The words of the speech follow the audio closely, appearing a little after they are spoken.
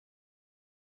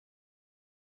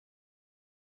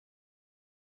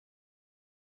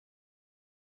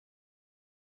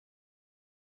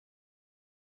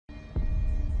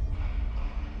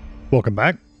Welcome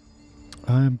back.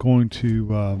 I'm going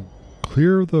to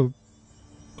clear the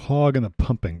clog in the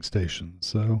pumping station.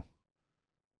 So,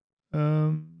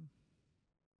 yeah.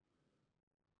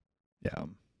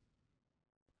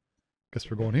 Guess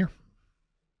we're going here.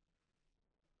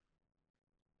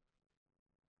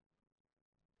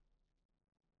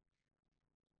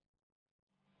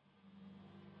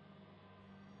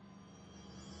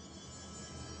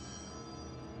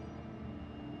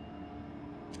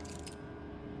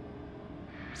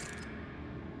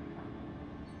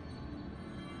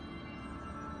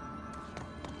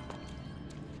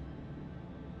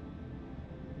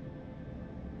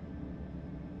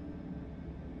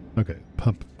 Okay,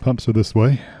 pumps are this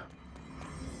way.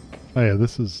 Oh yeah,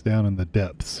 this is down in the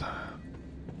depths.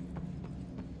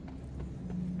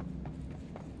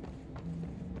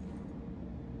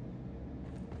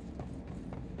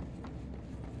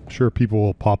 Sure, people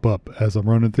will pop up as I'm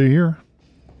running through here.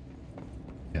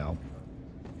 Yeah,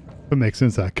 it makes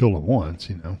sense I killed them once,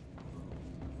 you know.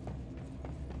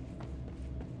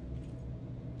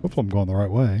 Hopefully I'm going the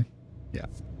right way. Yeah.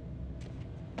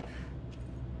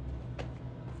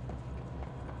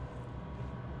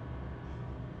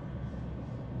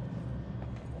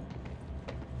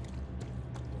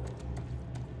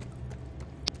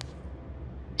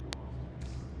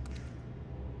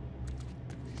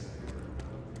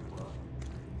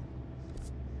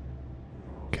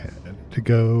 To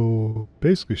go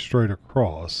basically straight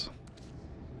across.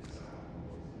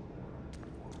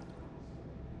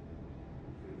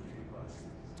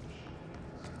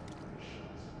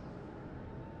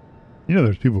 You know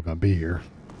there's people gonna be here.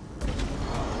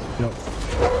 Yep.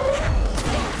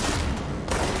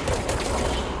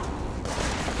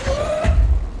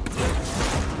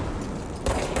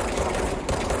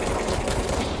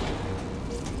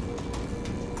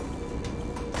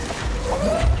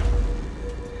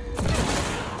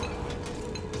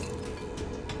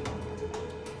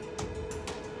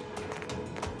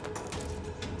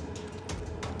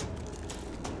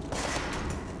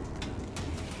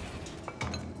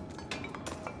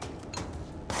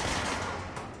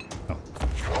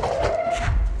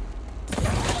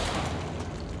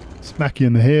 Smack you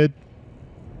in the head.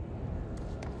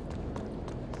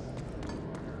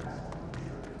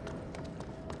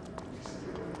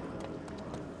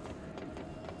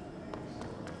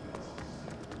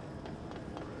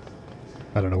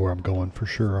 I don't know where I'm going for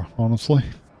sure, honestly.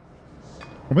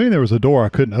 Or maybe there was a door I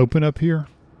couldn't open up here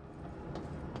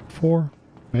before.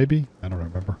 Maybe? I don't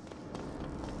remember.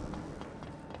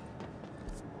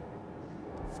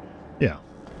 Yeah.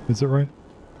 Is it right?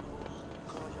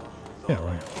 Yeah,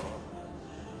 right.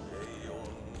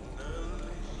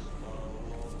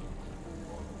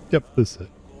 Yep, this is it.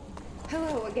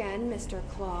 Hello again, Mr.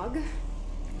 Clog.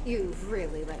 You've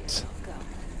really let yourself go.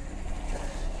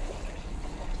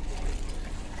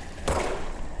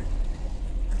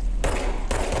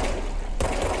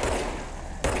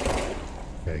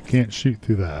 Okay, can't shoot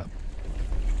through that.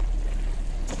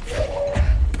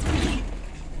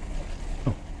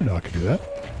 Oh, I know I can do that.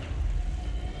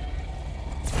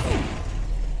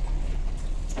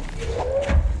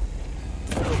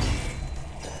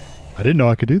 I didn't know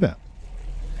I could do that.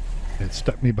 It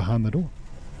stuck me behind the door.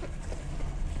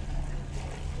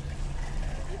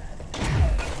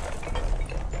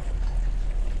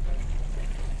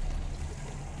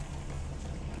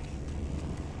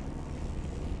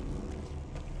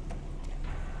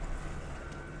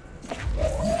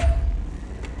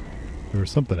 There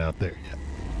was something out there yet.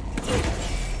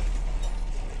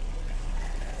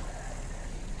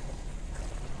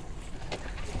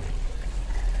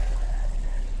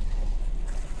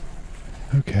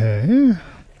 Okay.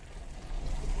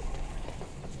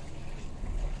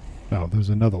 Oh, there's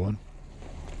another one.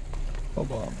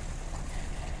 Hold on.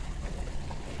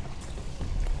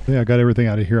 Yeah, I got everything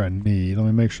out of here I need. Let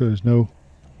me make sure there's no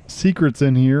secrets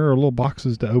in here or little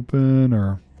boxes to open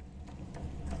or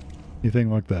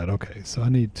anything like that. Okay, so I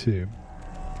need to.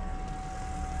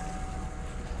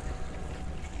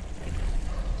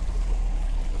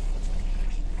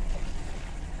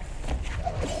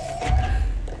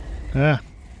 Ah.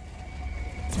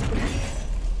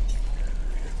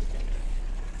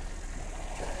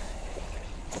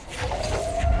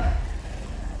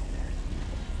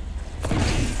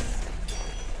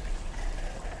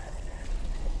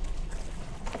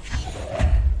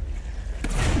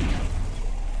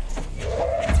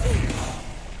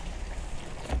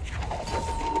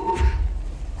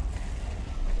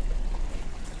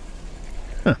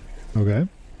 Huh. Okay.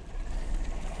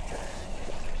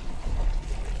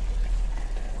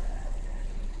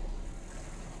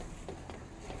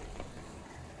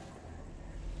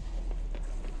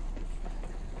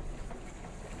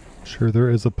 Sure,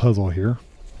 there is a puzzle here.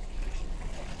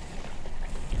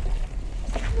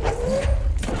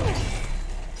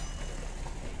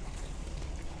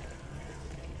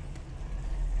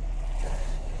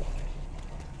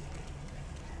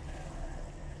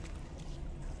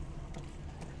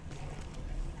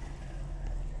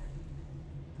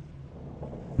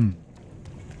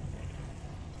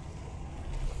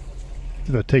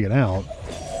 If I take it out,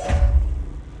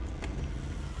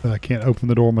 then I can't open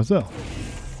the door myself.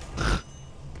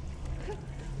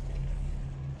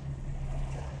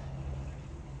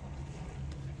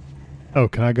 Oh,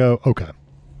 can I go? Okay.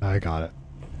 I got it.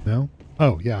 No?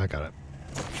 Oh, yeah, I got it.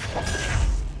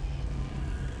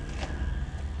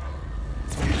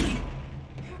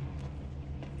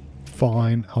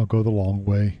 Fine, I'll go the long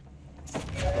way.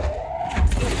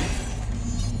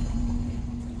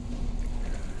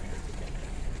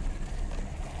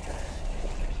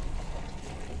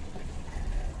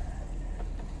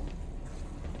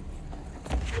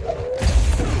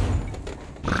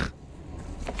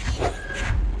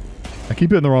 I keep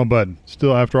hitting the wrong button.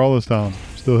 Still, after all this time,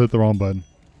 still hit the wrong button.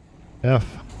 F.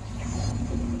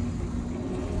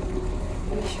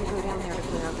 We should go down there to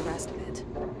clear out the rest of it.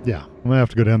 Yeah, I'm gonna have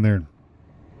to go down there and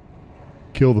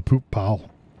kill the poop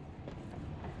pile.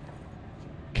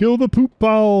 Kill the poop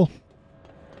pile.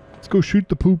 Let's go shoot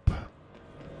the poop.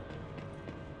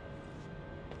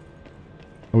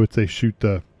 I would say shoot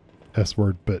the S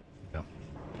word, but no.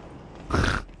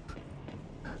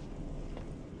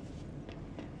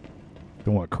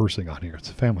 Don't want cursing on here.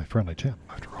 It's a family-friendly channel,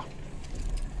 after all.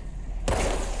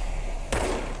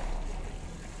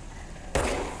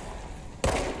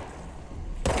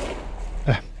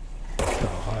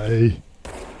 Die.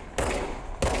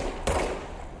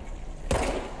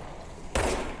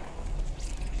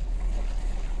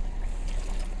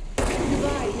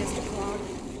 Goodbye, Mr. Clog.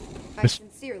 I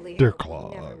sincerely Mr.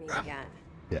 hope we never meet Clog. again.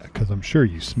 Yeah, because I'm sure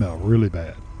you smell really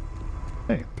bad.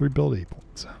 Hey, 3 ability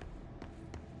points.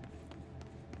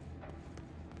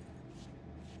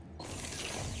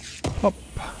 Up.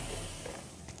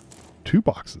 2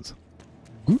 boxes.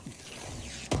 Ooh.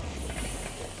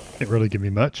 Didn't really give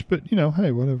me much, but you know,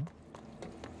 hey, whatever.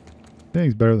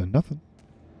 Anything's better than nothing.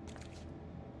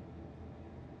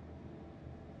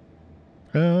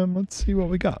 Let's see what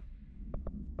we got.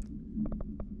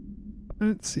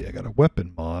 Let's see, I got a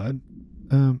weapon mod.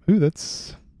 Ooh,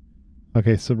 that's...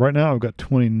 Okay, so right now I've got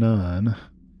 29.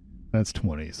 That's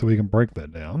 20, so we can break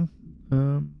that down.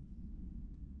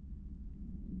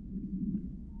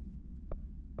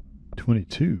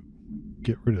 22.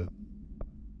 Get rid of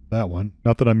that one.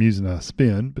 Not that I'm using a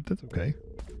spin, but that's okay.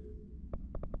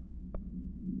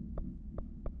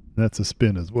 That's a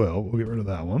spin as well. We'll get rid of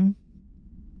that one.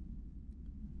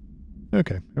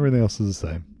 Okay, everything else is the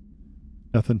same.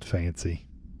 Nothing fancy.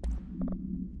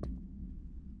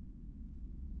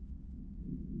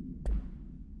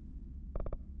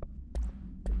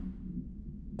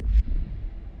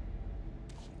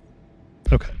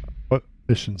 Okay, what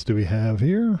missions do we have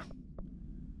here?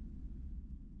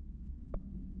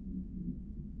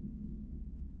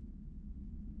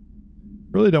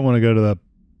 Really don't want to go to the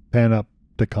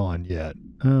Panopticon yet.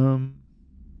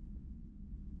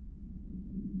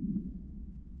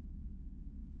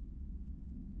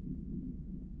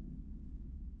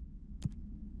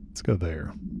 Let's go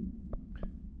there.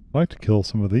 I'd like to kill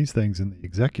some of these things in the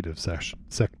executive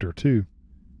sector too.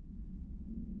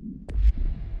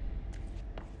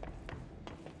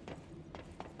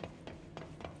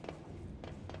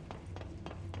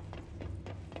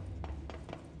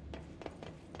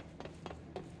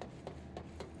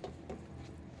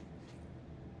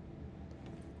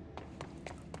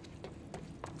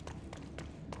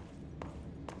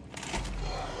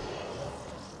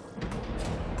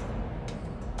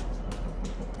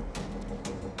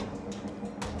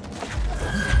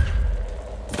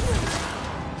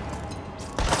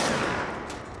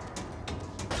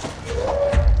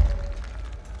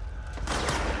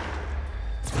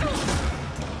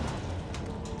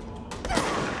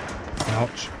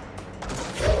 Ouch.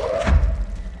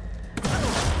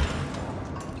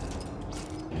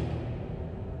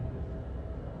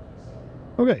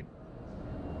 Okay.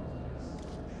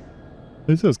 At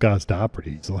least those guys die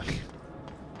pretty easily.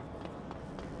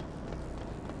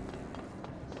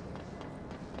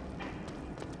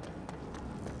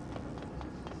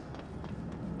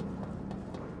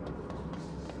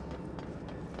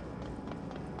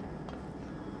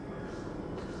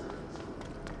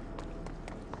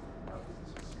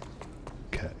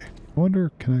 I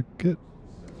wonder, can I get...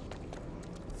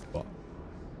 Well,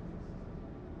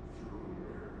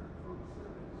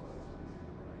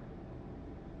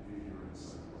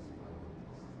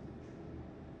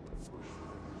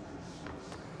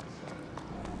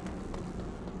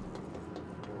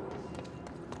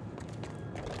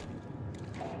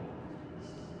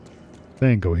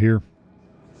 Then go here.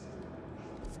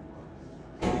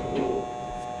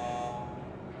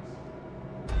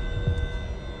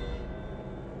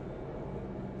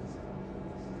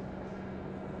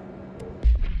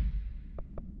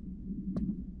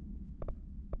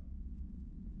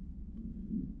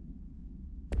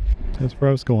 That's where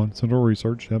I was going. Central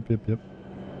research. Yep, yep, yep.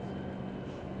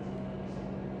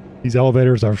 These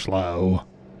elevators are slow.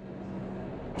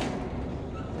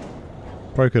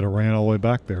 Probably could have ran all the way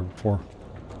back there before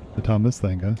the time this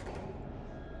thing goes.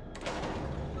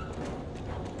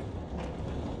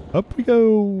 Up we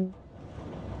go.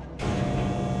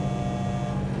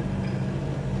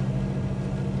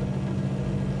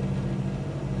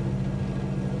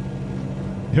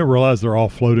 You don't realize they're all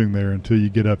floating there until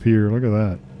you get up here. Look at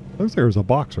that. Looks like there's a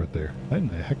box right there. How in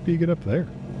the heck do you get up there?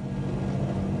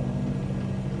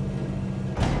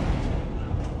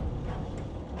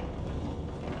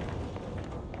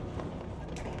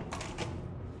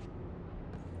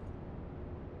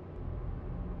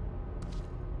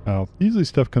 Oh, usually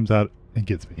stuff comes out and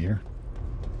gets me here.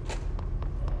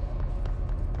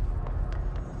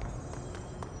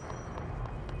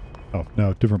 Oh,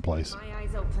 no, different place. My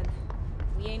eyes open.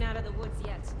 We ain't out of the woods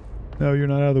yet. No, you're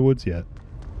not out of the woods yet.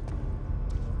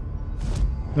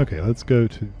 Okay, let's go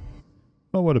to...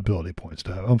 Oh, what ability points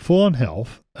do I have? I'm full on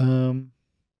health. We can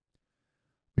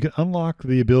unlock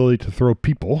the ability to throw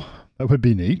people. That would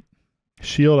be neat.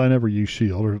 Shield, I never use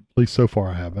shield, or at least so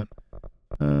far I haven't.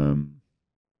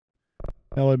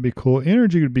 That would be cool.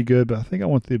 Energy would be good, but I think I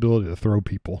want the ability to throw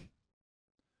people.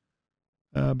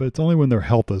 But it's only when their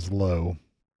health is low.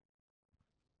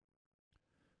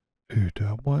 Ooh, do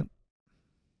I want...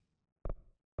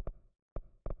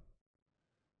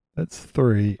 That's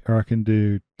 3, or I can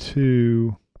do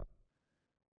 2.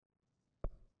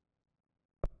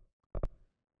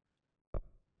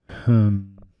 What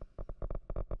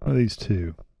are these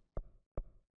 2?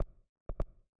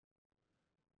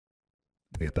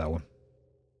 Let me get that one.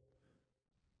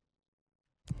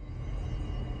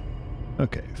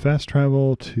 Okay, fast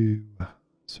travel to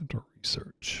Central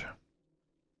Research.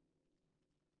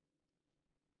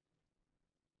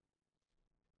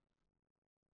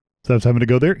 So I was having to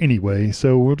go there anyway,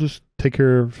 so we'll just take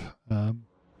care of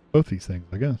both these things,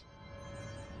 I guess.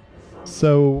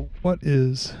 So what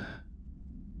is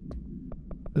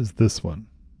this one?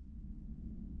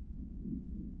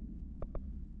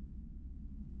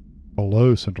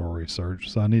 Below Central Research,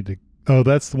 so I need to... Oh,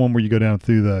 that's the one where you go down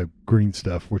through the green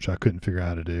stuff, which I couldn't figure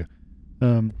out how to do.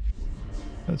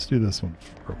 Let's do this one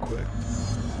real quick.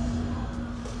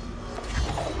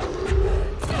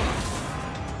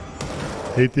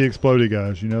 Hate the explodey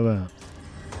guys, you know that.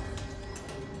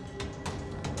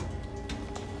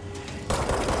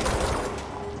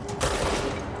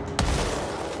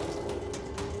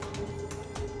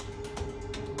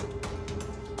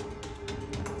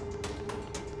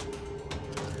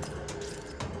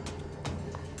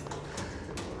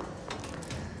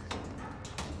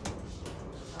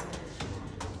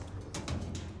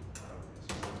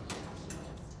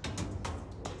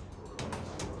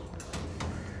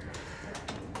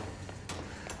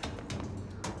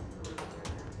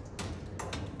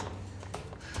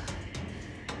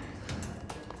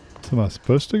 Am I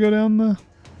supposed to go down the...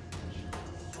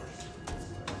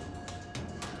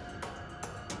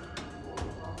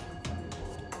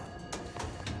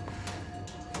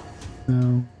 No, I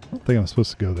don't think I'm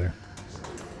supposed to go there.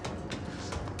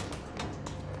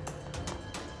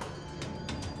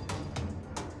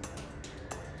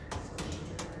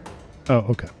 Oh,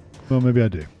 okay. Well, maybe I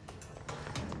do.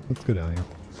 Let's go down here.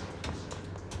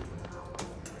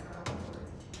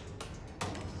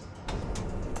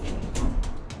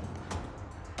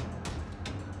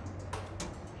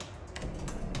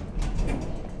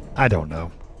 I don't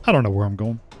know. I don't know where I'm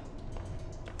going.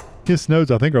 His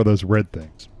nodes, I think, are those red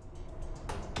things.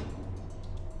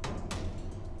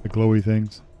 The glowy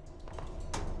things.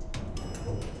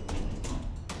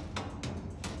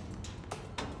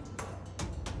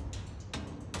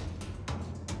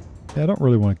 Yeah, I don't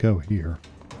really want to go here.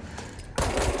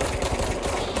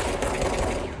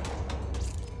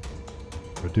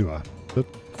 Or do I? But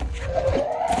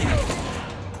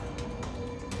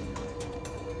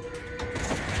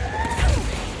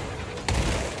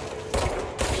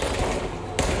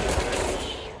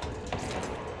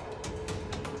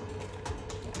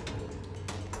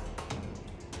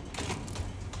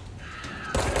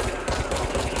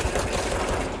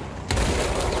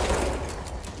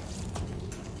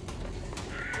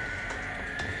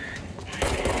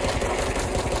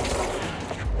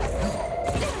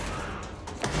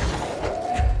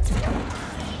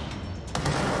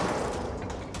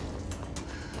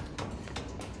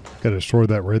Gotta destroy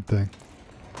that red thing.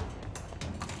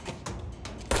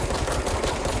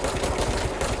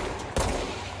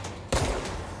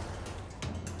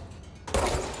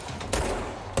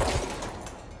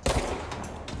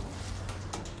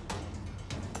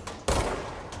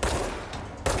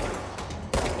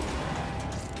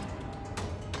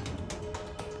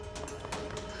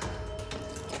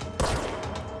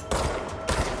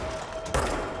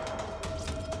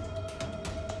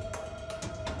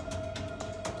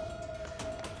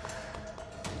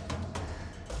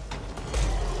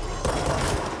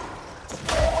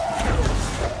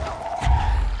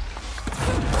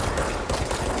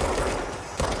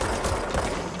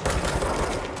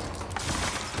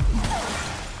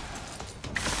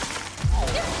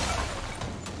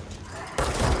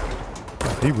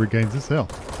 He regains his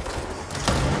health.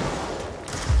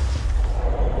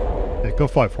 Hey, go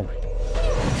fight for me.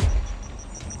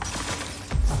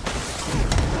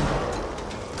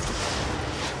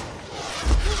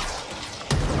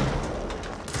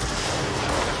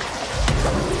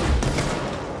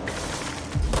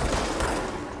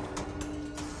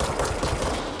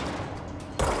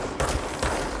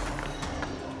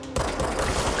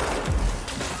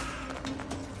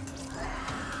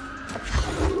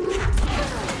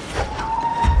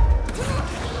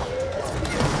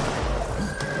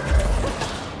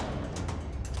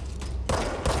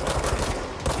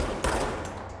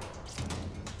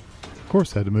 Of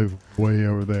course, I had to move way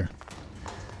over there.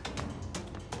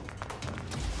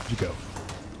 Where'd you go?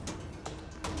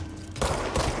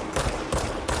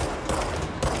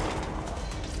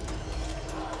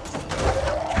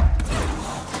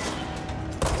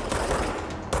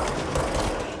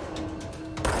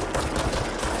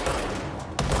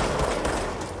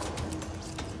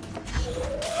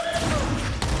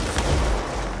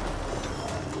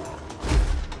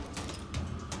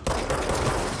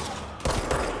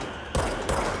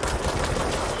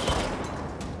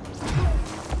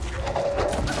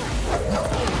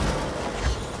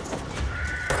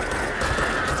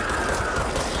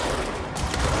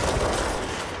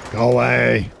 Go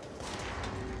away.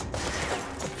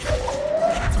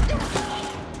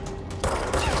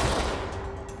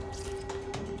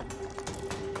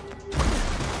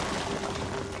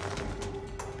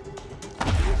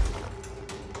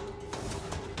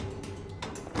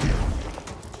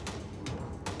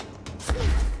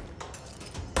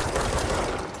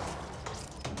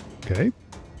 Okay.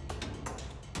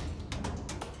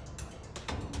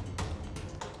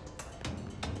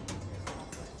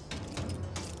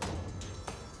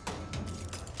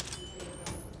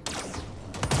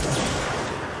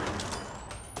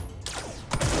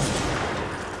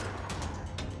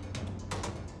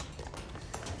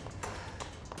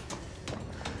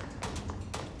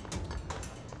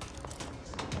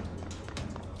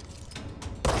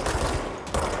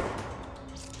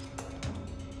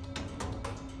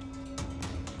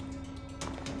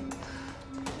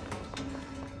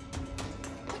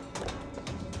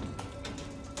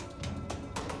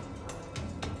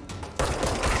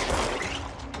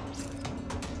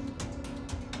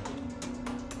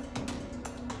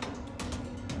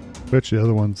 Bet the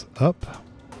other one's up.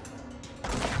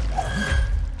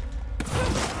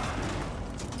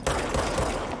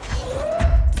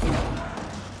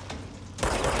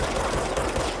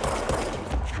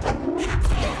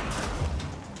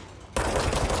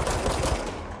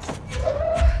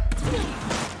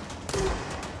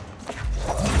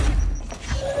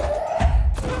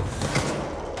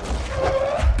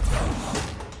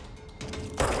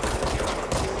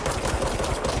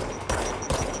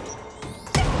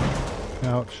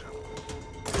 Ouch.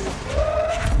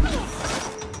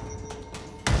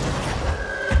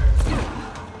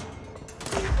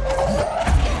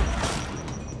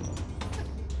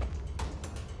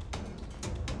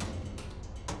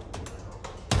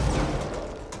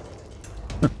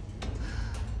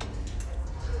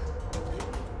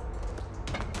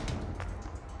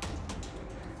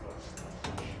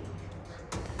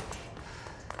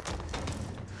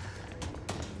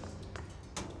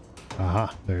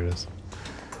 Aha, there it is.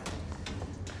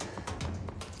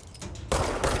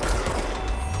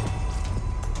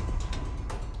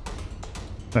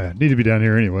 I need to be down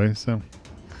here anyway, so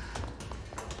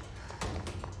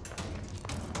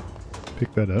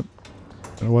pick that up. I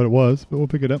don't know what it was, but we'll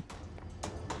pick it up.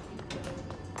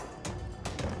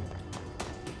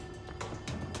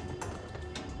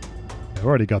 I've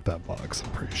already got that box,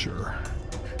 I'm pretty sure.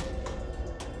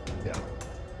 Yeah.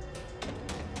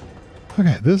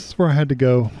 Okay, this is where I had to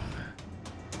go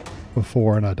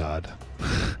before and I died.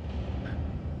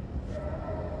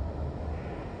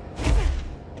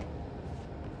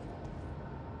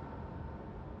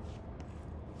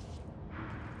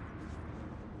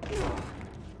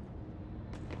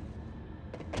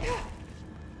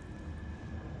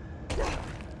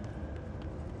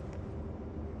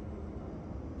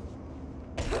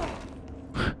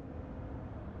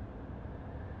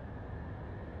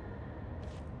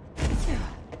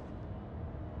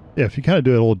 Yeah, if you kind of do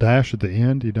a little dash at the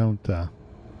end, you don't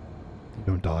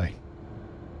die.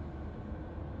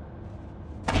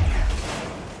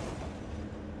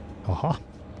 Aha.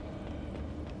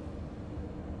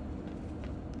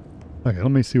 Okay,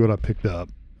 let me see what I picked up.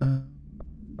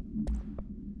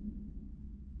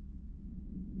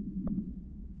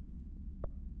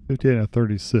 58 and a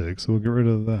 36, so we'll get rid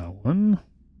of that one.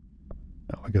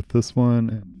 Now I got this one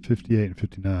and 58 and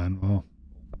 59. Well,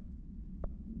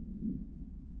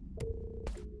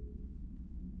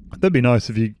 that'd be nice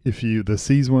if you the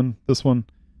seize one, this one,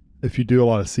 if you do a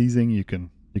lot of seizing, you can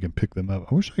pick them up.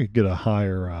 I wish I could get a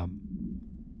higher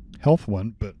health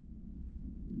one, but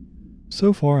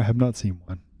so far I have not seen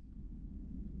one.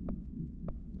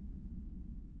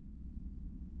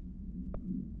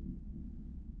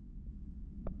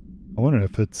 I wonder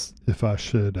if I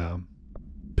should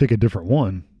pick a different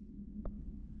one.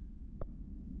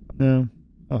 No,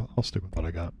 I'll stick with what I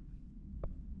got.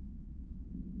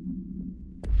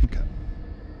 Okay.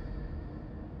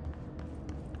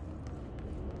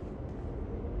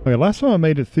 Okay, last time I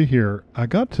made it through here, I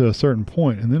got to a certain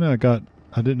point, and then I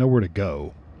didn't know where to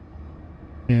go.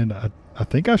 And I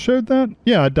think I showed that.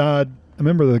 Yeah, I died. I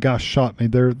remember the guy shot me.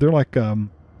 They're like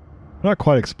not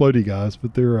quite explodey guys,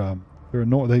 but they're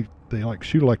annoying. They like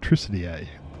shoot electricity at you.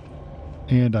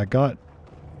 And I got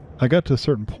to a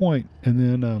certain point, and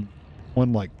then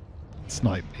one like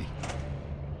sniped me.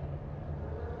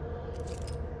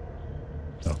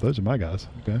 Oh, those are my guys.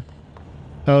 Okay.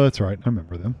 Oh, that's right. I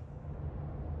remember them.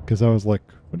 Because I was like,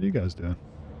 what are you guys doing?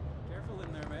 Careful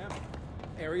in there, ma'am.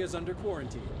 Area's under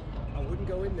quarantine. I wouldn't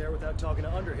go in there without talking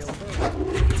to Underhill first.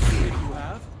 If you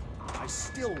have, I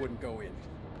still wouldn't go in.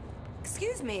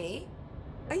 Excuse me?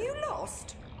 Are you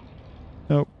lost?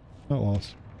 Nope, not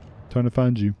lost. Trying to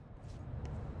find you.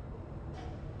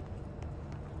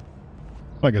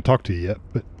 I'm not gonna talk to you yet,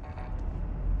 but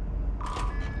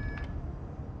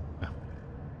yeah.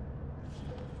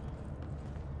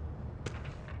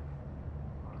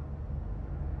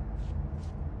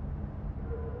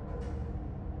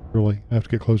 Really, I have to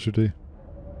get closer to you.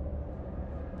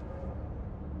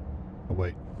 Oh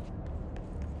wait.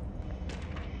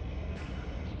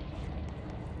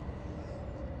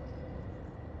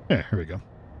 Yeah, here we go.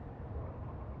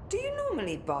 Do you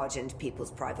normally barge into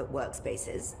people's private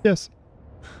workspaces? Yes.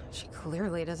 She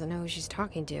clearly doesn't know who she's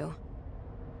talking to.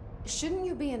 Shouldn't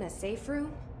you be in a safe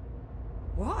room?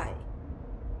 Why?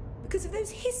 Because of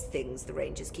those hiss things the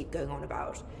Rangers keep going on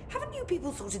about. Haven't you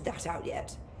people sorted that out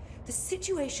yet? The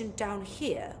situation down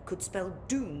here could spell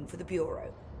doom for the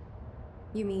Bureau.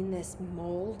 You mean this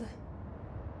mold?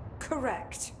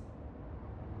 Correct.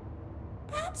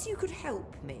 Perhaps you could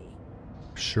help me.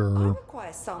 I Sure.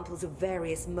 require samples of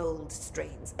various mold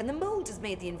strains, and the mold has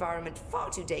made the environment far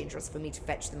too dangerous for me to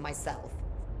fetch them myself.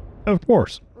 Of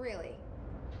course. Really?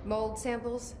 Mold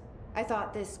samples? I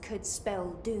thought this could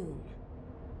spell doom.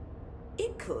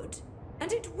 It could,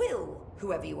 and it will,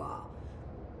 whoever you are.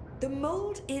 The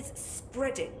mold is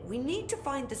spreading. We need to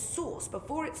find the source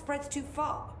before it spreads too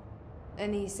far.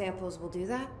 And these samples will do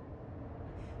that?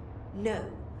 No.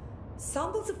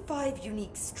 Samples of 5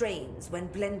 unique strains, when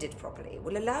blended properly,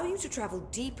 will allow you to travel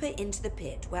deeper into the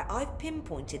pit, where I've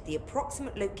pinpointed the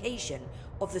approximate location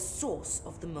of the source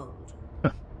of the mold.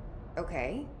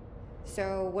 Okay.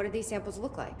 So what do these samples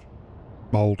look like?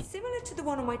 Mold. Similar to the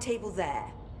one on my table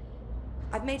there.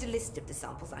 I've made a list of the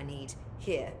samples I need.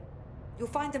 Here. You'll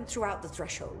find them throughout the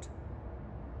threshold.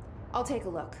 I'll take a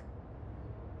look.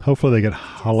 Hopefully they get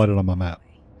highlighted on my map.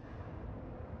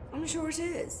 I'm sure it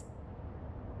is.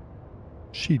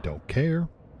 She don't care.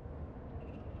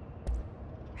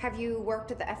 Have you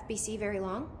worked at the FBC very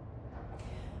long?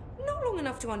 Not long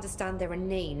enough to understand their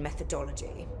inane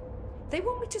methodology. They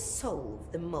want me to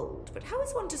solve the mold, but how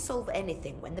is one to solve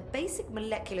anything when the basic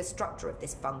molecular structure of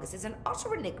this fungus is an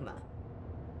utter enigma?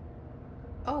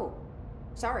 Oh,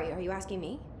 sorry, are you asking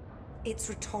me? It's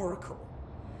rhetorical.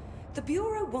 The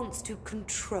Bureau wants to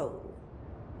control,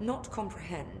 not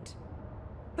comprehend.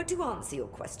 But to answer your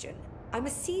question, I'm a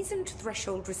seasoned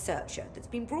threshold researcher that's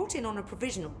been brought in on a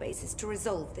provisional basis to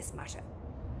resolve this matter.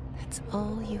 That's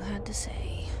all you had to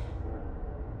say.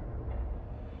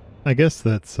 I guess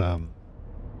that's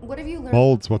What have you learned?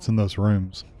 molds what's in those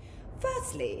rooms.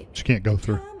 Firstly, She can't go the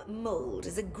through. term mold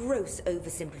is a gross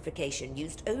oversimplification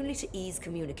used only to ease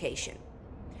communication.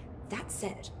 That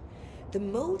said, the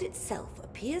mold itself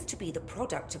appears to be the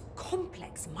product of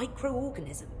complex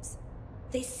microorganisms.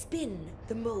 They spin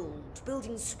the mold,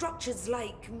 building structures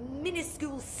like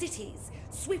minuscule cities,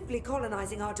 swiftly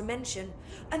colonizing our dimension.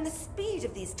 And the speed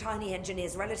of these tiny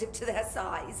engineers relative to their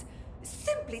size is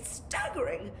simply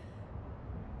staggering.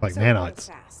 Like So it moves nanites.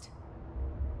 fast.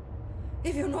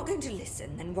 If you're not going to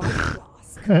listen, then why do you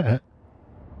ask? I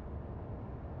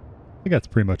think that's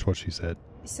pretty much what she said.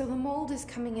 So the mold is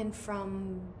coming in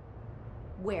from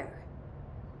where?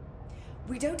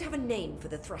 We don't have a name for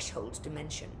the threshold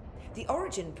dimension. The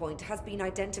origin point has been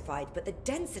identified, but the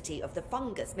density of the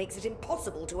fungus makes it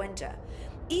impossible to enter.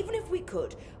 Even if we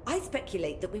could, I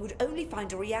speculate that we would only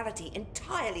find a reality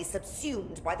entirely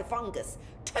subsumed by the fungus.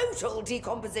 Total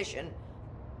decomposition.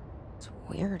 It's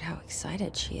weird how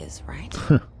excited she is, right?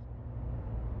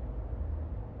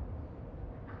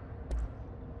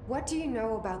 What do you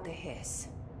know about the hiss?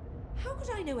 How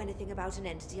could I know anything about an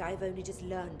entity I've only just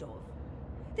learned of?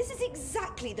 This is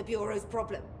exactly the Bureau's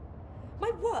problem.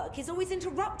 My work is always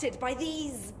interrupted by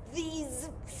these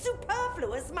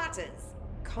superfluous matters.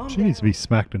 Calm She down. needs to be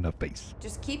smacked in the face.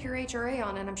 Just keep your HRA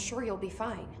on and I'm sure you'll be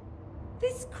fine.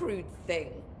 This crude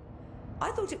thing.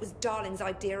 I thought it was Darling's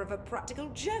idea of a practical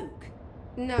joke.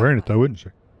 No. Wearing it though, wouldn't she?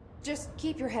 Just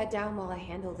keep your head down while I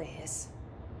handle the hiss.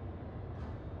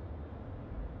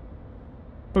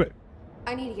 Okay.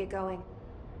 I need to get going.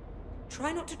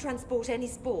 Try not to transport any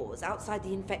spores outside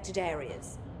the infected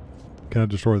areas. Can I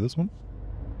destroy this one?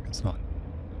 It's not.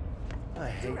 I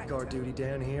hate guard duty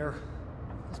down here.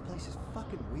 This place is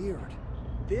fucking weird.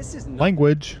 This is not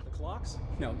Language. the clocks?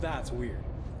 No, that's weird.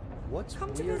 What's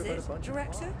Come to weird about a visit, bunch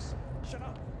Director? of clocks? Shut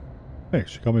up. Hey,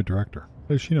 she called me director.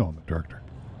 How does she know I'm a director?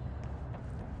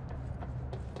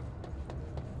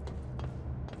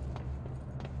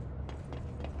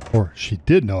 Or she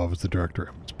did know I was the director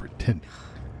and was pretending.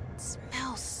 It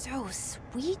smells so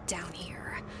sweet down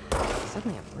here.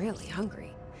 Suddenly I'm really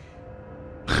hungry.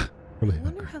 Really I wonder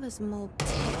hungry. how this mold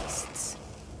tastes.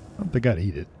 I don't think I'd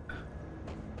eat it.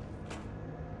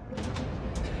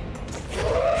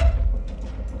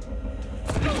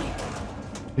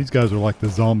 These guys are like the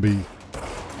zombie.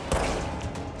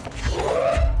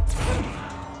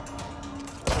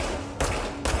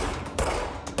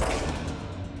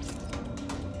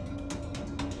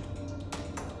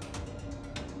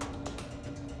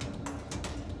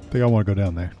 I think I want to go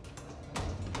down there.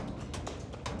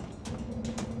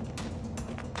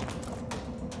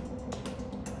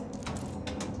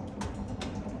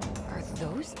 Are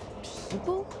those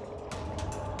people?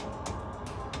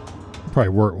 Probably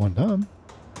were at one time.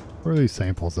 Where are these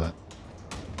samples at?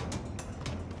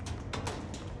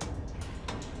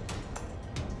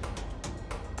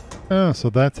 Oh, so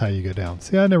that's how you go down.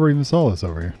 See, I never even saw this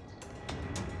over here.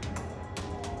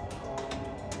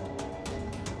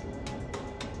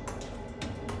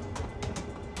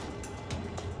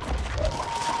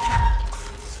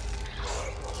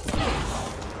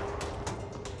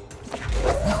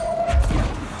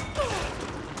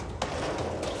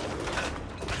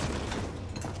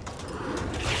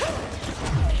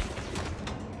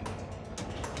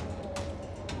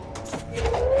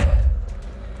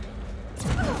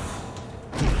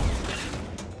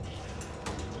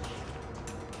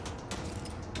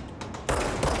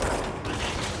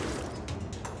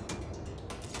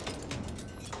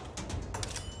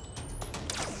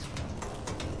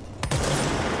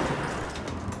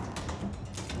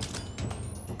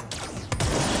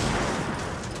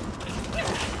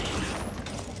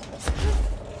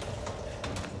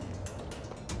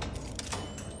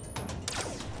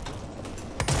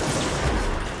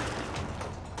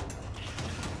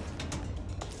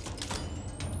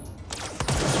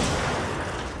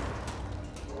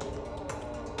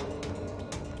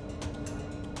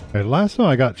 Okay, last time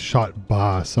I got shot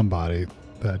by somebody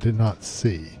that I did not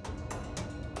see.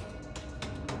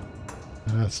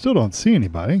 And I still don't see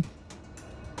anybody.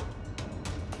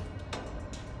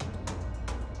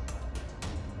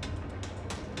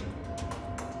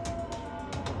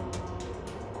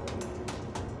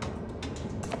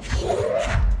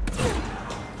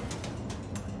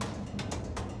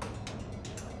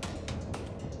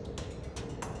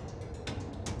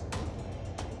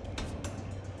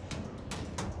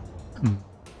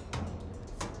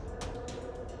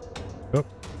 Oh,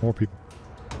 more people.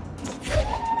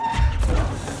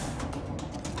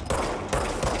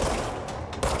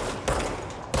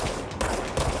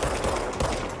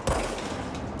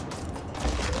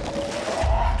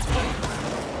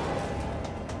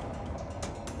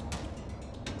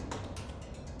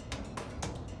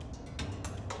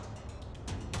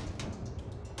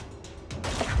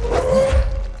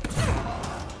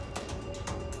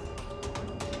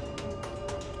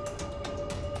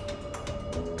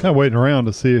 Kind of waiting around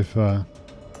to see if somebody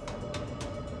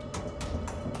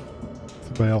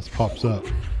else pops up.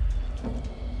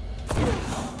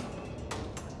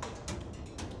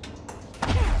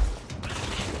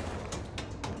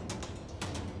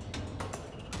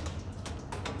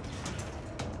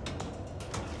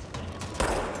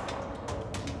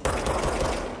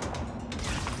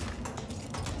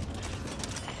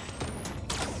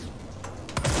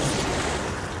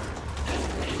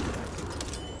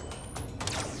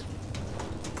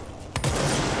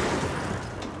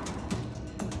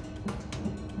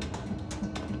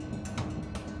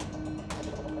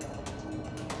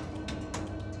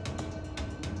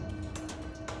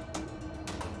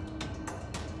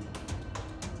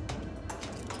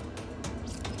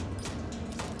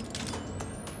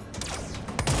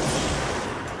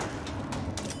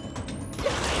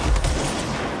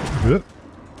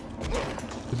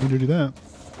 Didn't mean to do that.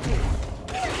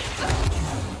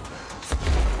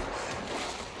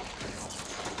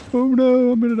 Oh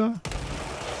no, I'm gonna die.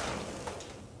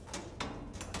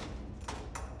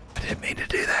 I didn't mean to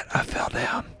do that. I fell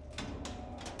down.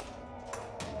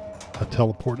 I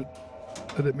teleported.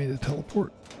 I didn't mean to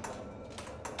teleport.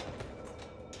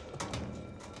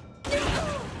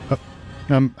 Oh,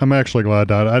 I'm actually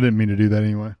glad I died. I didn't mean to do that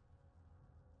anyway.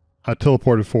 I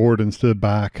teleported forward and stood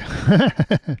back.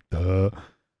 Duh.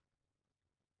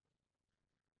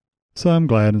 So I'm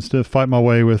glad instead of fighting my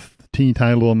way with a teeny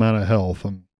tiny little amount of health,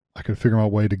 I could figure my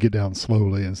way to get down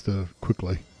slowly instead of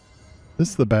quickly.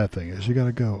 This is the bad thing, is you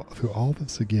gotta go through all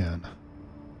this again.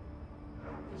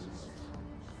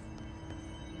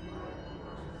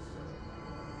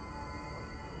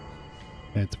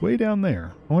 And it's way down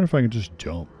there. I wonder if I can just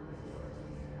jump.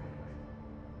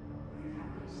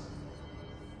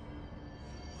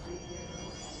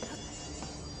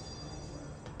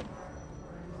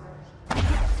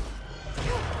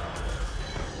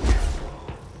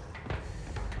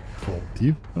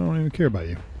 You. I don't even care about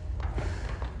you.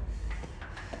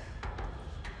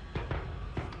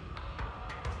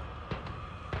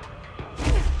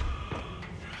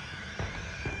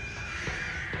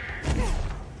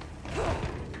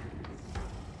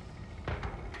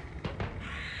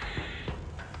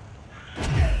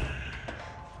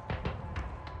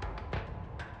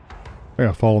 They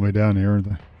gotta follow me down here, aren't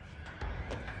they?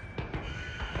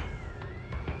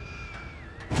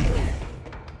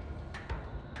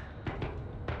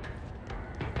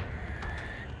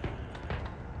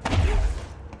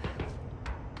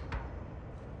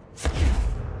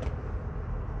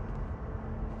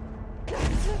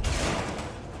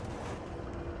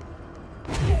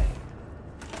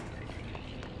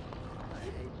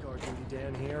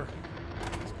 Down here.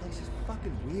 This place is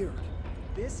fucking weird.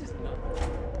 This is not.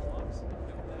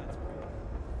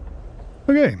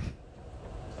 Okay.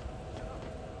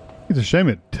 It's a shame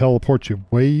it teleports you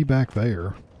way back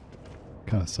there.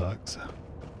 Kind of sucks.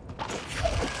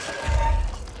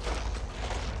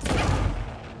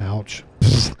 Ouch.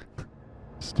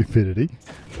 Stupidity.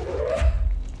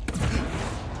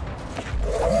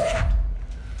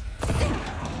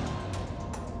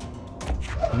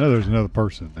 I know there's another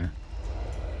person in there.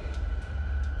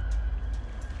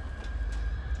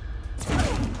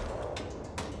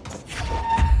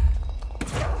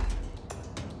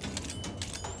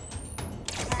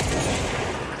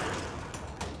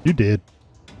 You did.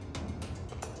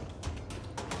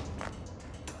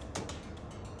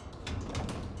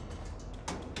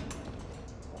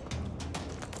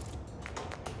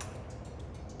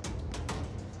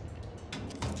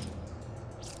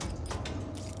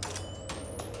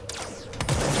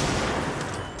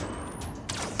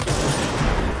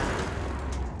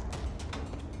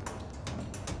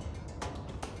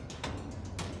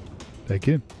 Take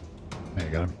him. There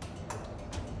you got him.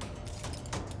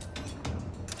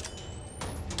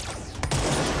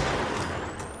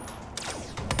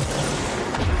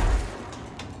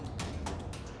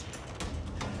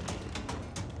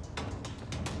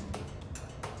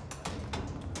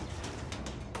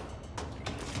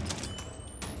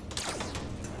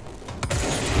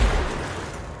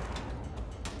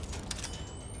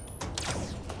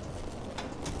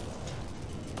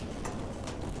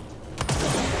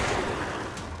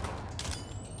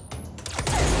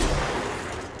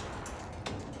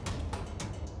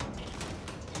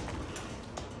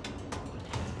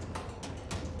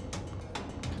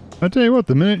 I tell you what,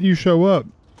 the minute you show up,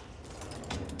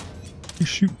 he's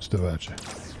shooting stuff at you.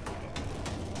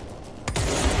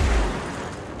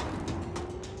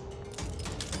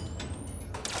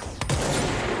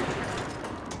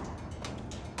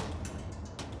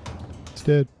 It's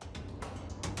dead.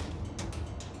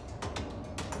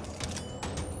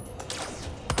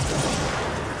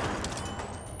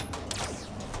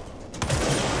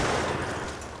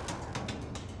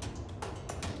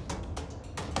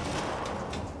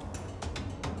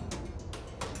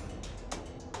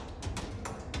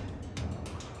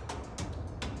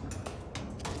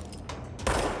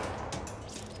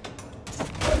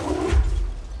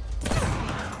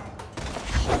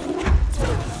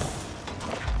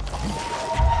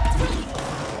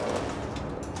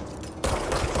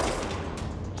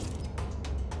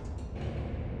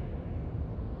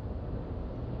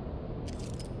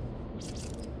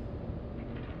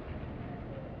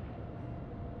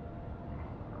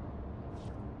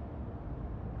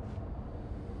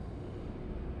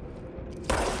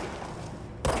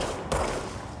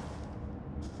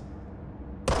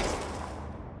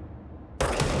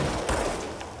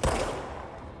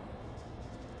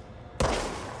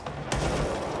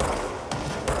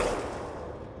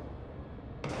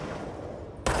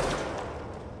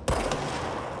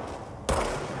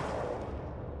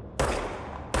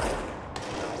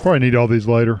 Probably need all these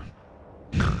later.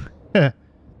 Yeah,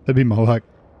 that'd be my luck.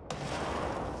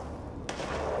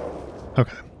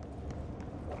 Okay.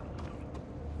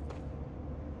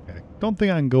 Okay. Don't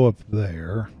think I can go up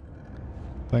there.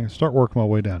 I can start working my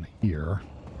way down here.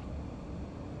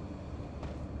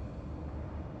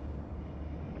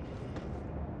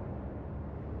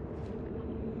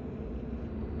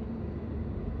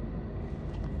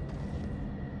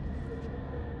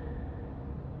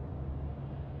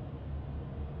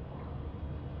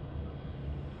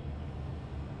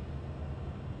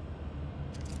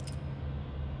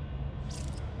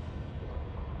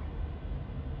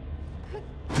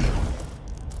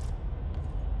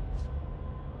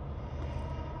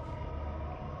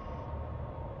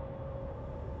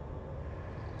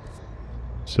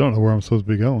 Still don't know where I'm supposed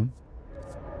to be going.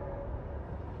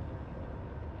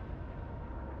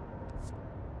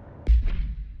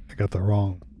 I got the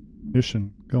wrong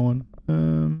mission going.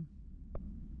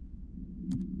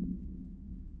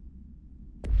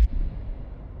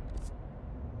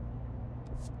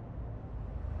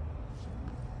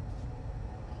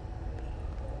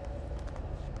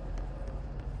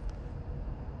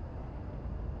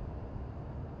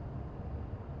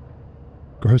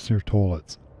 Gross near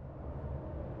toilets.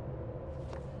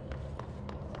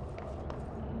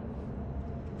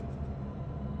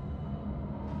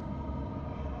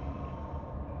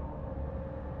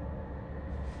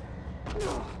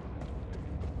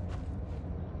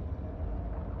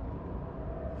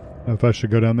 If I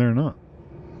should go down there or not.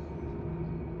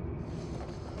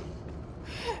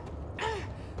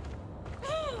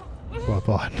 That's what I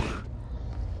thought.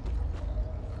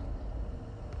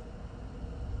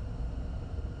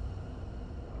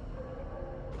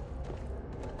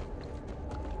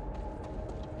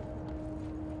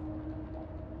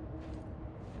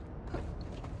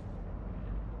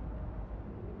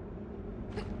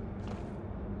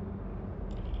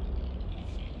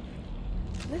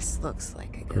 This looks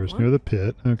like a good First one. near the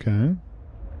pit. Okay.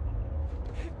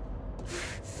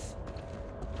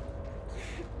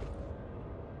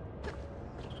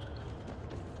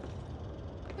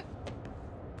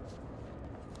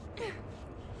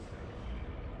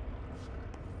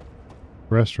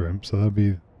 Restroom, so that'd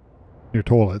be near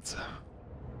toilets.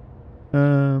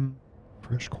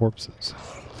 Fresh corpses.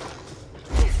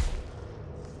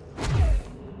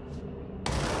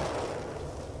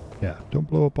 Yeah, don't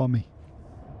blow up on me.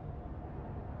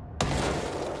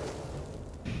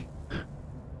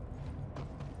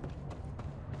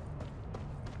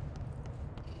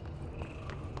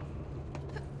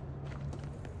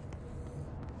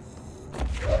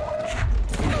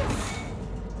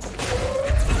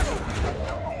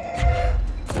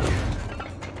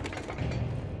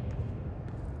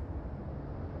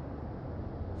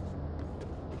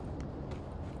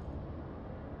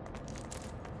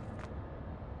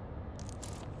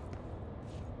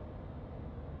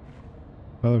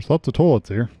 Well, there's lots of toilets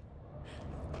here.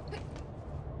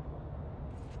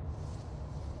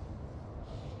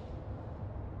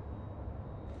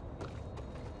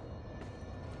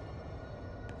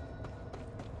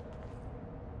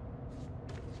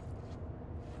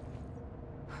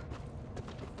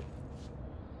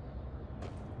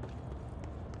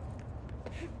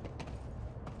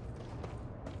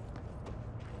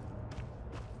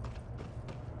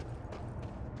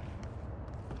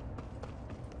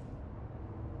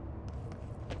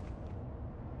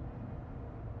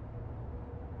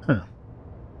 Huh.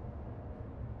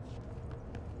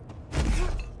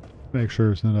 Make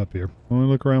sure it's not up here. Let me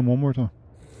look around one more time.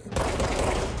 How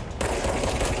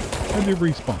do you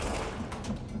respawn?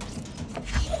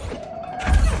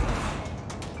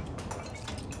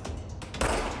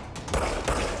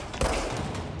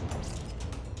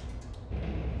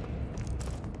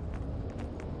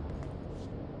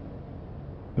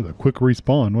 It was a quick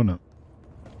respawn, wasn't it?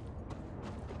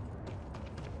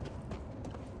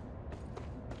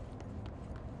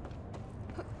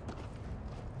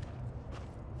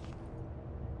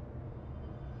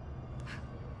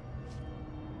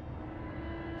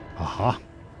 Aha.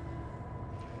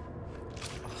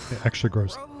 It actually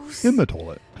grows Gross. in the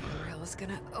toilet. Rilla's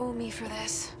gonna owe me for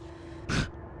this.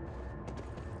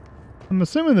 I'm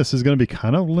assuming this is going to be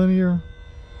kind of linear.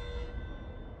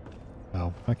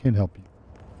 Oh, I can't help you.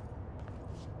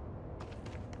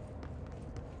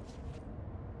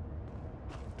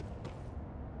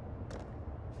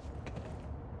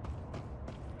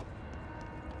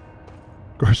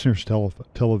 Grossner's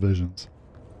televisions.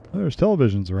 Well, there's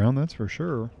televisions around, that's for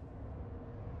sure.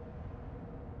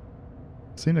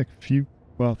 Seen a few.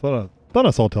 Well, I thought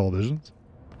I saw televisions.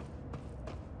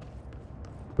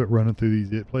 But running through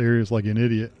these areas like an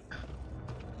idiot.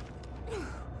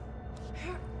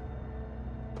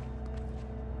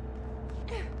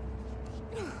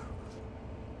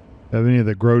 Have any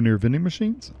that grow near vending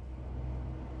machines?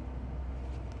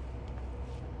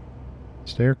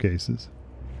 Staircases.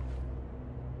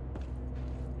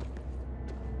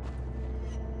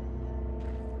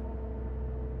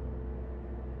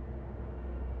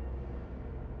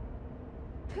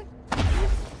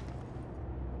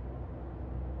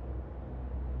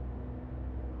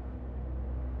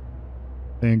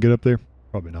 And get up there?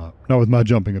 Probably not. Not with my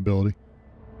jumping ability.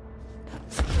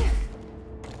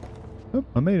 Oh,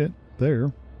 I made it.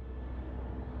 There.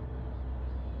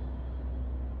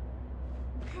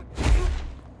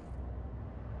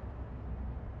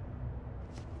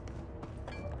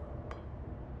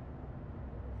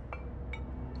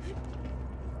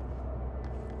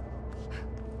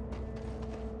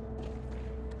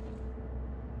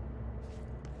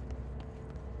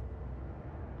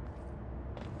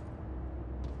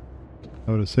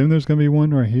 I would assume there's going to be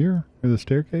one right here near the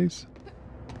staircase.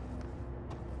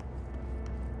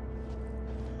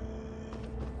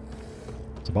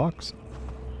 It's a box.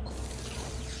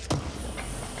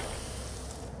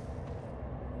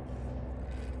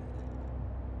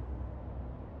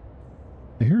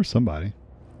 I hear somebody.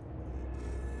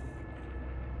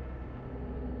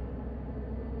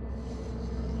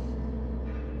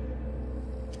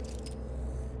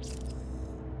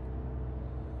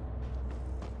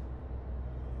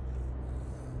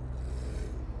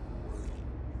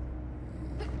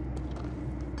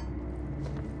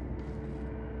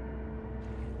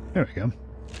 There we go.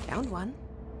 Found one.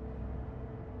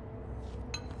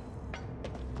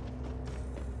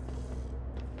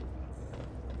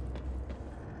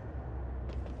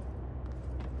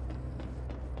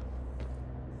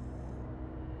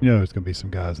 You know there's going to be some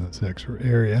guys in this next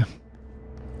area.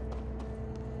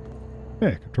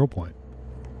 Hey, control point.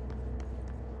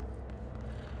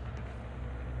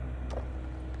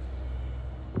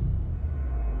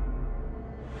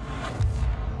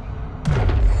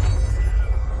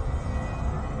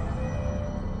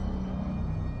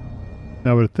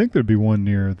 Now, I would think there'd be one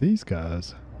near these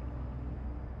guys.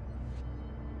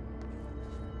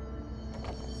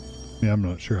 Yeah, I'm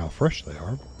not sure how fresh they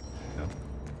are. Yeah.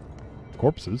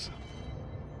 Corpses.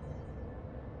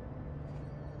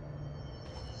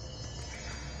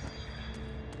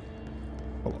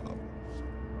 Oh,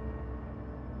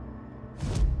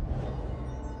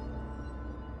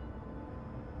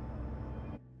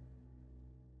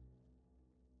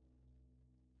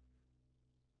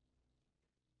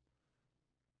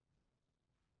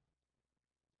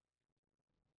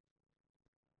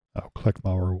 I'll collect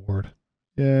my reward.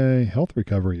 Yay, health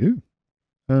recovery. Ooh.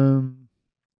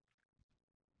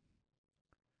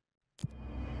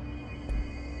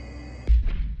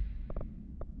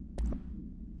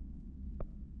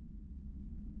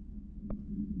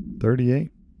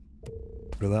 38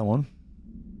 for that one.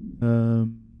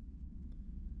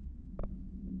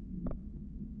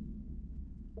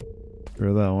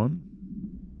 For that one.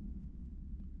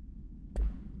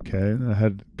 Okay, I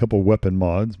had a couple weapon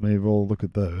mods. Maybe we'll look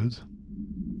at those.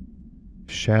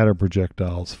 Shatter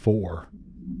projectiles 4.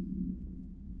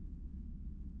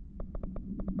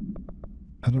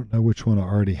 I don't know which one I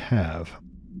already have.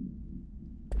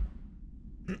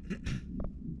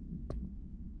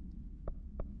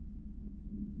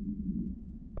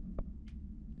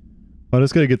 I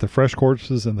just got to get the fresh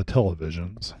corpses and the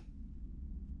televisions.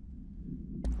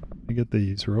 Let me get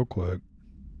these real quick.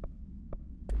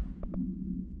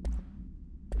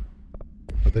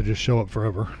 But they just show up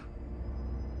forever.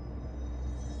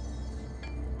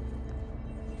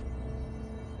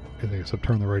 I guess I'll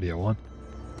turn the radio on.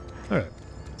 Alright,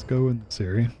 let's go in this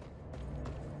area.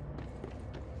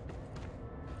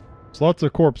 There's lots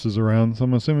of corpses around, so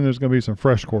I'm assuming there's going to be some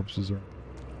fresh corpses around.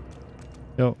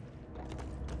 Yep.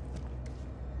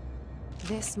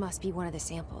 This must be one of the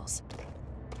samples.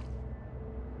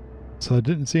 So I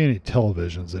didn't see any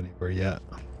televisions anywhere yet.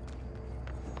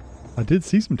 I did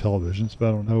see some televisions, but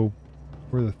I don't know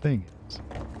where the thing is.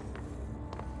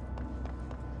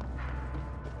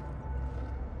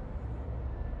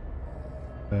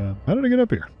 How did I get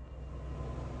up here?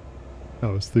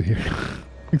 Oh, it's through here.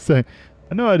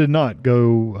 I know I did not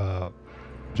go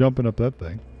jumping up that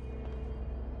thing.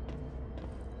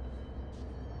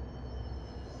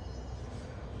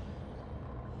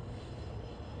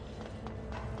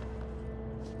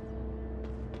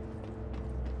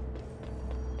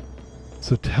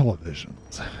 So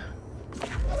televisions.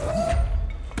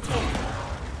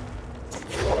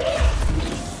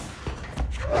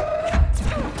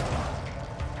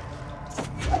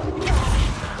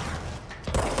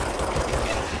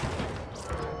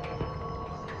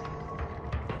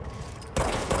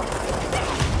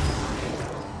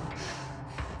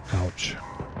 Ouch.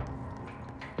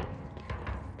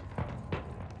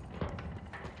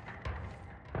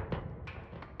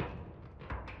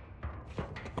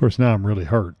 course, now I'm really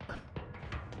hurt.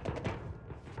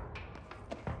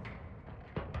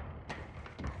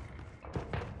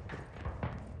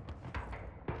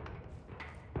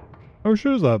 I wish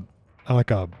there was a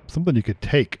something you could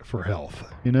take for health,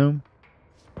 you know?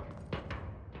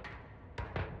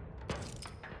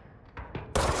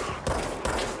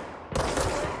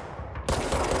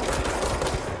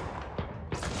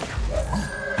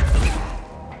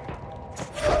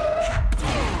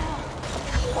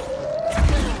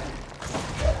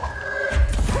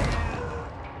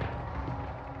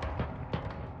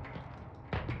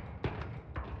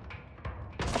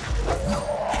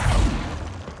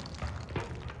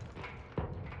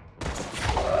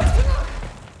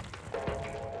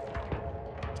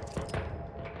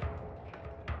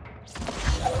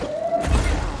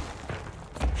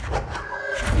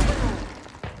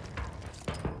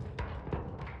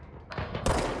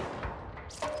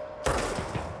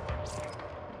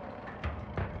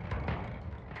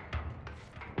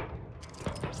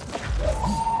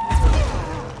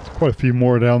 Quite a few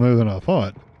more down there than I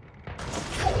thought.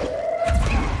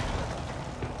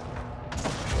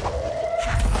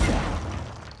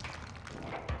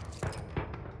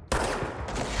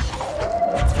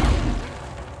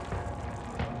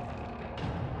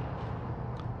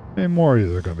 How many more are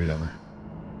there going to be down there?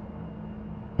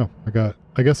 Oh,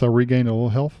 I guess I regained a little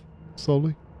health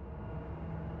slowly.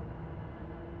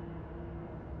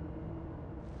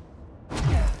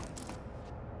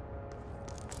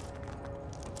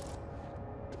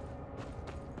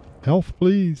 Health,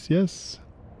 please. Yes.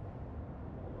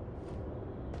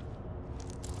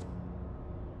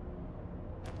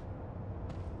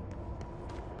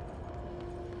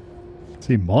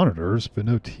 See monitors, but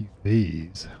no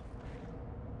TVs.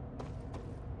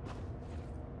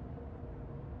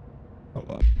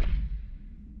 Hold up.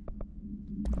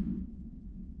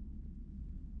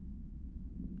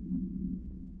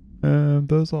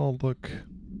 Those all look...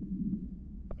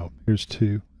 Oh, here's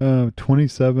two.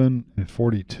 27 and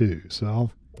 42. So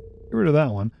I'll get rid of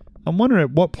that one. I'm wondering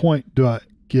at what point do I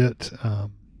get...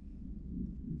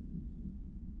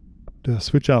 do I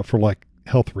switch out for like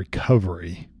health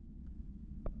recovery?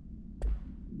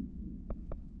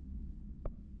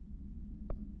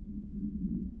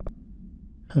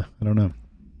 Huh, I don't know.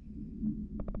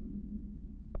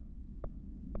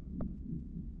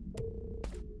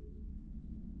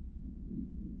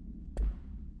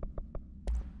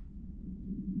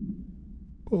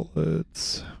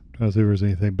 Bullets. Trying to see if there's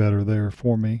anything better there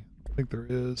for me. I think there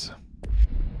is.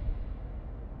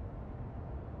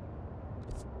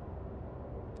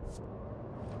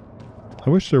 I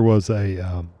wish there was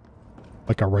a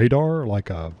like a radar, like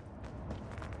a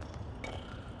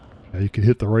you could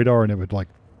hit the radar and it would like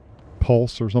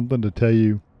pulse or something to tell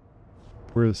you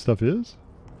where the stuff is.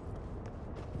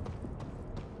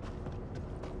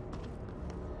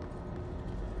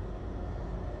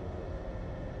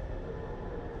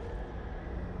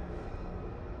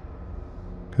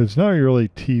 Because it's not really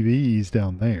TVs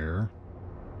down there.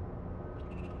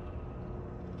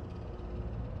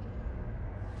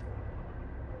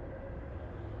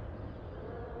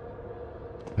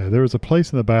 Yeah, there was a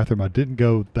place in the bathroom. I didn't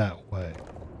go that way.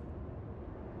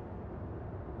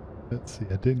 Let's see,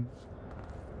 I didn't.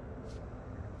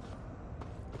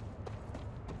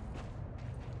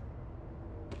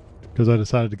 Because I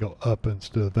decided to go up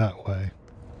instead of that way.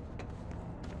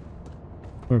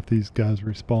 Or if these guys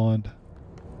respond.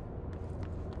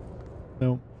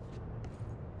 No.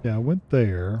 Yeah, I went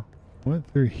there. Went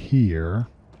through here.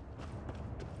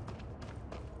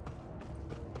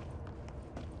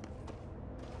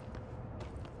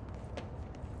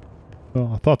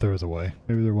 Well, I thought there was a way.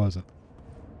 Maybe there wasn't.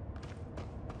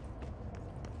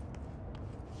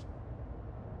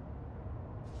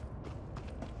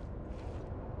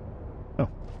 Oh,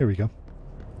 here we go.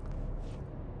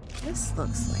 This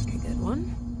looks like a good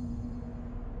one.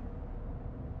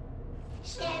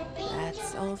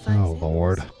 That's all 5 Oh,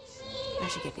 Lord. I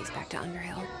should get these back to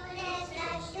Underhill.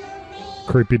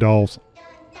 Creepy dolls.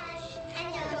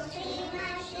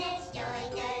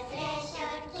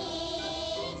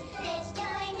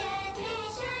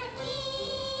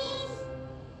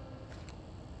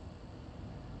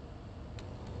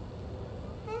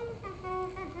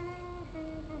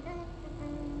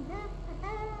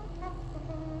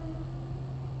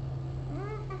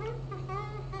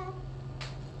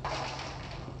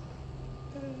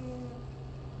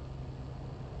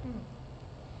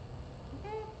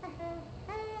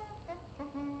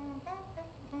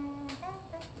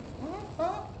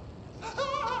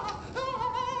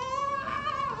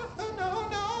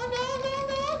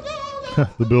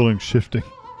 The building's shifting.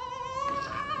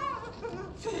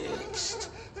 Fixed.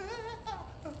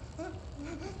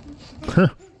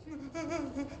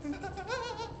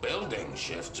 Building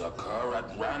shifts occur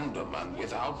at random and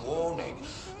without warning,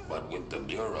 but with the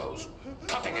Bureau's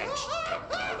cutting-edge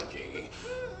technology,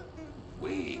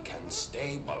 we can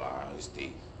stabilize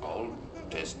the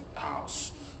oldest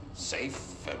house.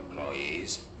 Safe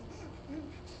employees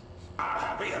are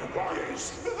happy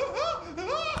employees.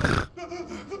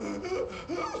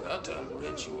 Certain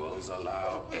rituals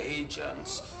allow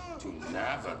agents to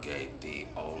navigate the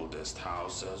oldest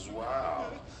house as well.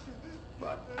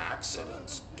 But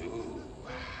accidents do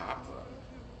happen.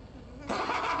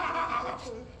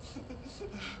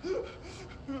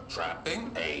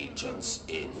 Trapping agents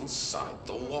inside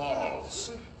the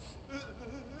walls.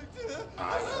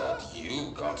 I heard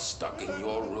you got stuck in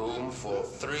your room for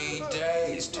 3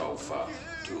 days, Topher.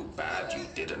 Too bad you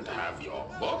didn't have your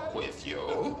book with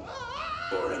you.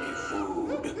 Or any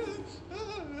food.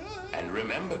 And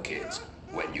remember, kids,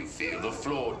 when you feel the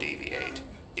floor deviate,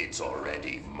 it's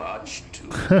already much too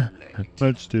late.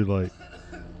 Much too late.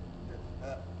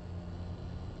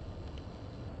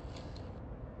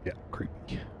 Yeah,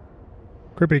 creepy.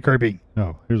 Creepy.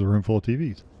 Oh, here's a room full of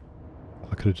TVs.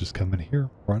 I could have just come in here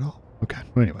right off. Okay,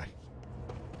 well, anyway.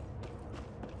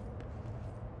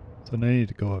 So now I need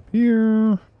to go up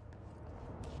here.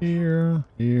 Here.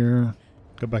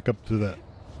 Go back up to that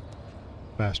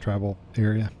fast travel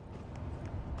area.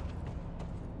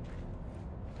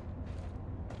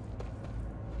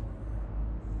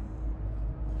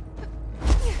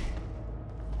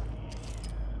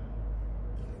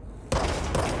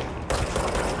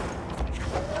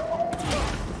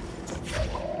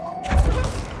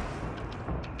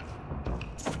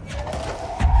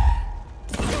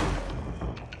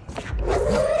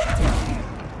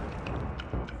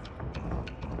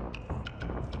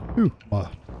 Ooh, wow.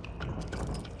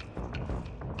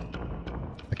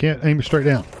 I can't aim it straight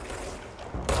down.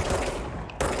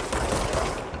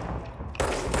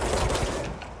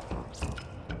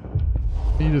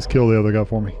 Can you just kill the other guy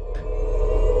for me?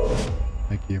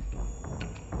 Thank you.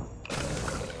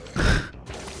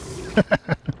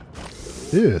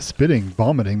 Ew, spitting,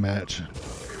 vomiting match.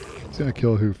 Who's gonna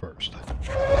kill who first?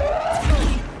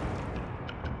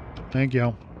 Thank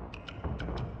you.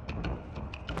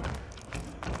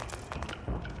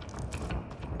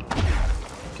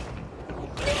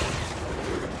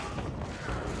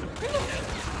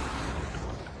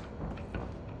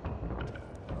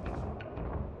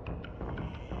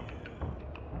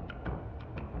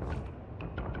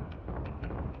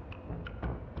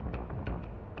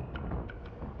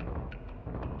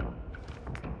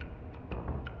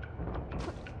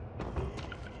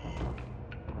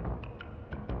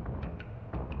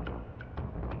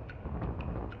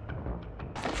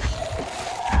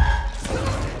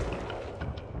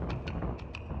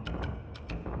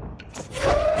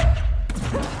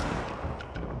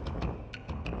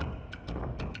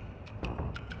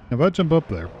 If I jump up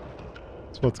there,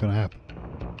 that's what's going to happen.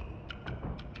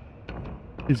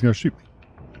 He's going to shoot me.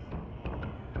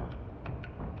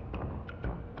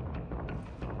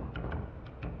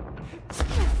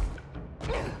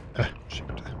 Shoot.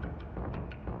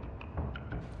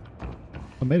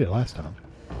 I made it last time.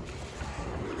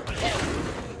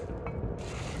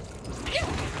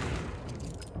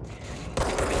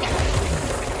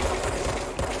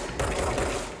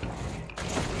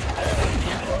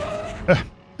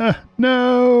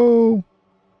 No!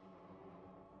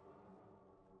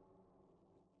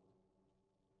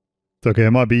 It's okay.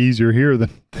 It might be easier here than,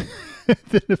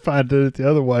 than if I did it the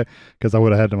other way, because I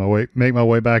would have had to make my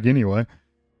way back anyway.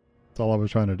 That's all I was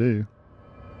trying to do.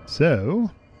 So,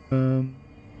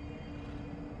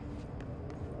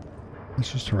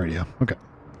 it's just a radio. Okay.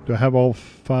 Do I have all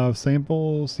 5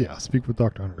 samples? Yeah, speak with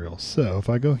Dr. Unreal. So,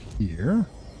 if I go here,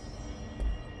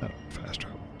 I don't fast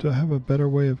travel. Do I have a better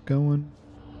way of going?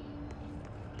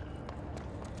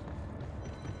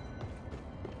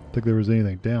 I don't think there was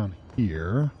anything down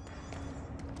here.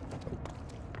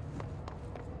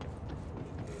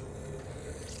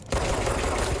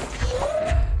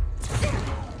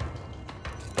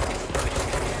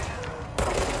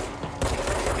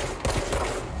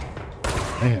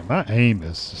 Man, my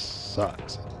aim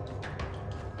sucks.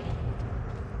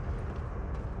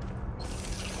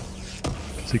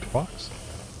 Secret box.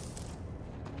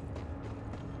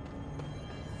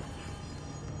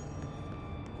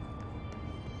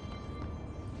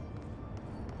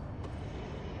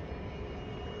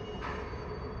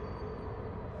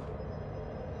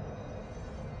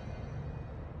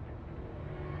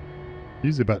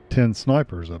 Usually about 10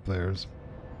 snipers up there is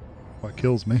what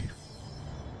kills me.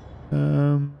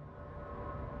 I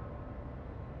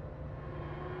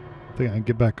think I can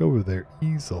get back over there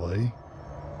easily.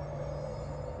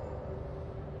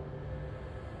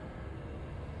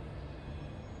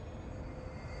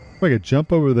 If I could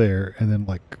jump over there and then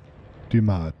like do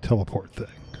my teleport thing.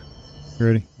 You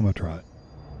ready? I'm gonna try it.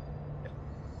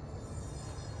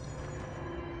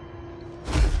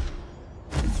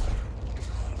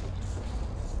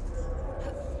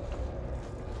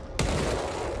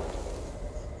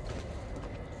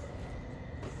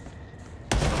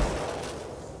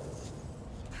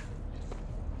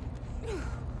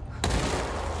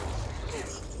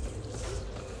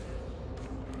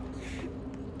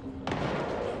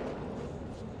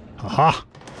 Aha!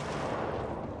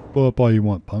 Blow up all you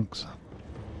want, punks.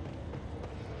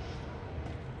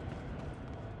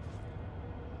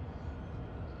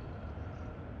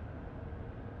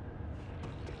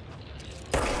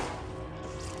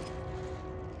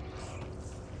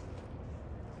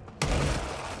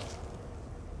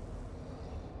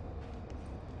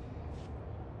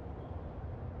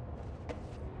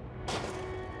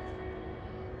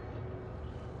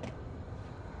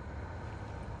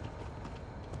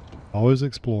 Always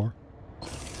explore.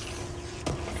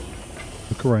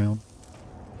 Look around.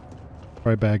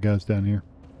 Probably bad guys down here.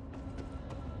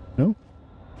 No?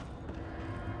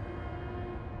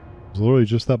 It's literally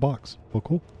just that box. Well,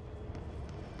 cool.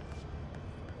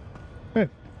 Okay.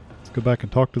 Let's go back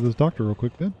and talk to this doctor real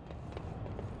quick then.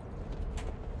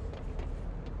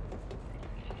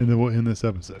 And then we'll end this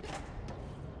episode.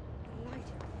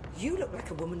 You look like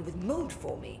a woman with mold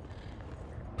for me.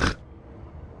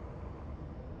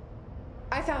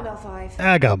 I found all 5.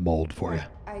 I got mold for you.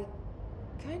 I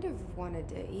kind of wanted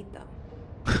to eat them.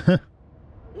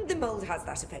 The mold has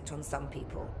that effect on some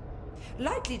people.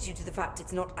 Likely due to the fact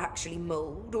it's not actually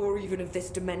mold or even of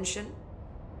this dimension.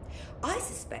 I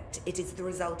suspect it is the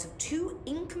result of 2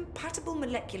 incompatible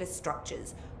molecular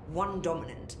structures, one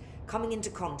dominant, coming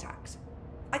into contact.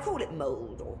 I call it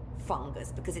mold or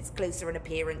fungus because it's closer in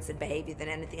appearance and behavior than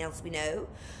anything else we know.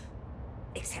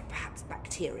 Except perhaps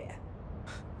bacteria.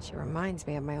 She reminds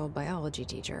me of my old biology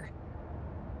teacher.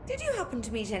 Did you happen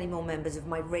to meet any more members of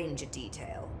my ranger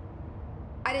detail?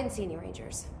 I didn't see any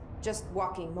rangers. Just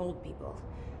walking mold people.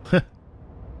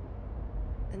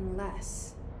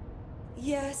 Unless...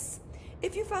 Yes.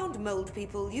 If you found mold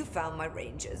people, you found my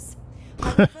rangers.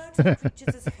 I refer to the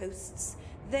creatures as hosts.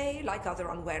 They, like other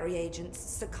unwary agents,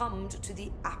 succumbed to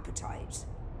the appetite.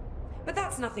 But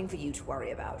that's nothing for you to worry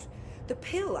about. The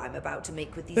pill I'm about to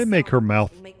make with these They make her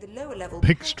mouth will make the lower level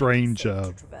big, perfectly strange. safe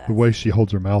to traverse. The way she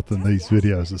holds her mouth in these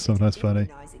videos is sometimes funny.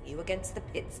 Immunizing you against the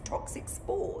pit's toxic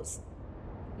spores.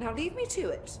 Now leave me to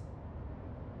it.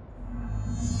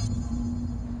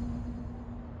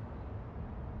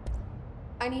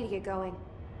 I need to get going.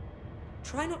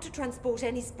 Try not to transport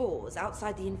any spores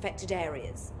outside the infected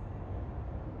areas.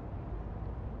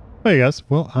 Hey guys,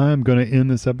 well, I'm going to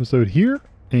end this episode here,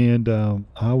 and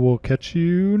I will catch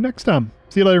you next time.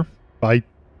 See you later. Bye.